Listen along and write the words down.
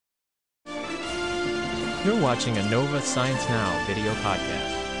You're watching a Nova Science Now video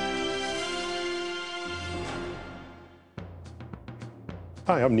podcast.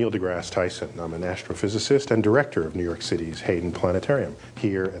 Hi, I'm Neil deGrasse Tyson. I'm an astrophysicist and director of New York City's Hayden Planetarium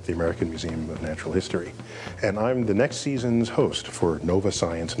here at the American Museum of Natural History. And I'm the next season's host for Nova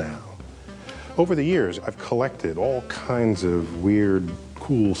Science Now. Over the years, I've collected all kinds of weird,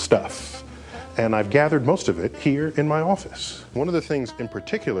 cool stuff. And I've gathered most of it here in my office. One of the things in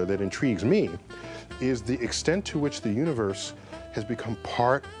particular that intrigues me is the extent to which the universe has become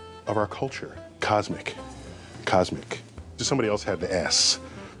part of our culture. Cosmic. Somebody else had the S,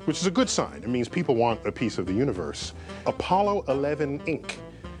 which is a good sign. It means people want a piece of the universe. Apollo 11 Inc.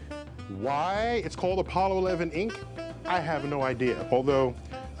 Why it's called Apollo 11 Inc., I have no idea. Although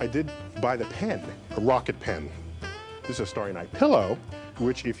I did buy the pen, a rocket pen. This is a Starry Night pillow,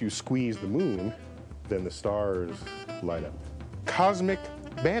 which if you squeeze the moon, then the stars light up. Cosmic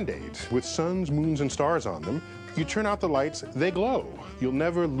Band-Aids with suns, moons, and stars on them. You turn out the lights, they glow. You'll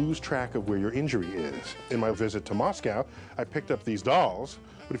never lose track of where your injury is. In my visit to Moscow, I picked up these dolls,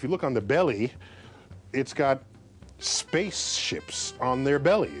 but if you look on the belly, it's got spaceships on their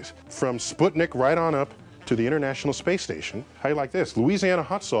bellies, from Sputnik right on up to the International Space Station. How you like this? Louisiana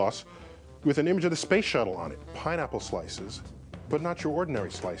hot sauce with an image of the space shuttle on it. Pineapple slices, but not your ordinary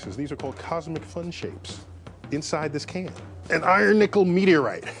slices. These are called cosmic fun shapes inside this can. An iron nickel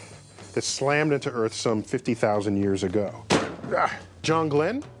meteorite that slammed into Earth some 50,000 years ago. John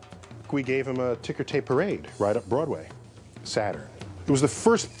Glenn, we gave him a ticker tape parade right up Broadway. Saturn. It was the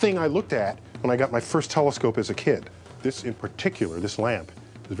first thing I looked at when I got my first telescope as a kid. This in particular, this lamp,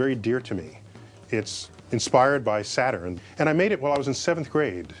 is very dear to me. It's inspired by Saturn, and I made it while I was in 7th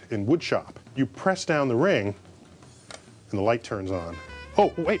grade in woodshop. You press down the ring, and the light turns on.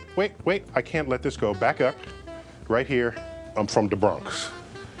 Oh, wait, I can't let this go. Back up, right here. I'm from the Bronx.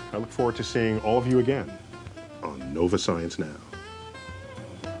 I look forward to seeing all of you again on Nova Science Now.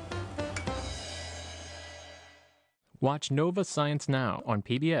 Watch Nova Science Now on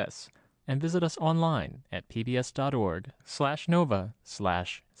PBS and visit us online at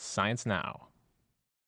pbs.org/nova/sciencenow.